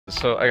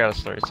So I got a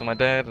story. So my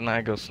dad and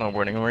I go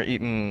snowboarding, and we're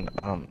eating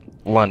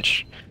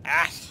lunch,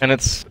 and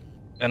it's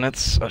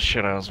oh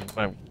shit. I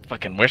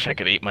fucking wish I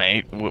could eat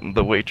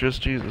the waitress.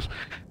 Jesus.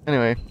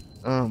 Anyway,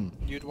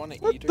 You'd want to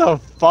What eat the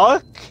her?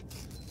 fuck?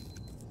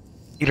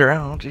 eat her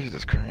out.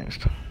 Jesus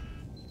Christ.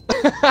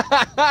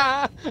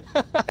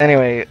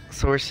 Anyway,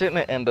 so we're sitting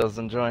at Endo's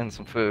enjoying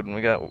some food, and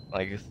we got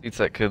like seats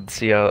that could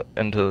see out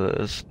into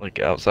this like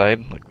outside,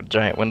 like with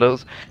giant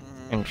windows,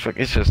 and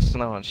it's just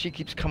snowing. She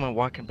keeps coming,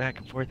 walking back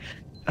and forth.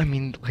 I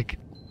mean, like,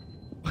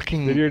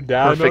 fucking Did your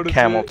dad perfect notice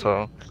camel it?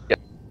 toe. Yeah.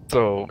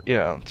 So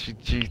yeah,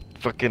 she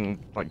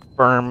fucking like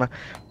firm,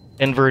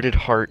 inverted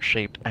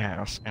heart-shaped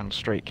ass and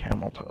straight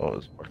camel toe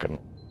is fucking.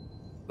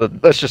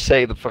 Let's just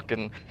say the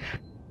fucking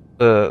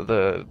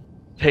the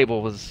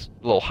table was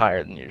a little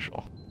higher than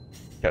usual.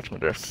 Catch my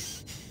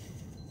drift.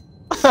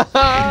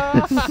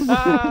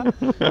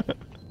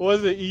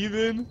 Was it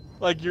even?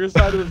 Like your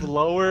side was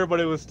lower, but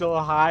it was still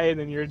high, and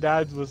then your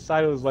dad's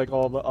side was like a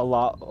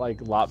lot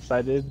like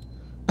lopsided.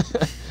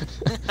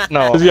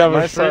 No, Does he have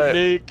my a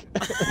straight side,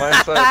 neck? my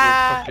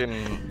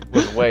side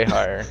was way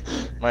higher.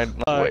 Mine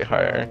was way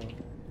higher.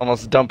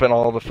 Almost dumping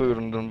all the food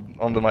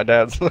onto my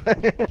dad's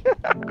side.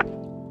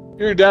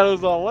 Your dad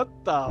was all, what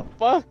the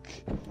fuck?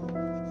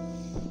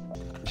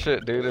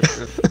 Shit, dude.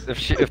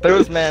 If there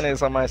was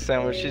mayonnaise on my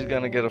sandwich, she's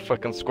gonna get a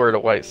fucking squirt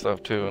of white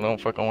stuff too. Don't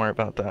fucking worry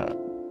about that.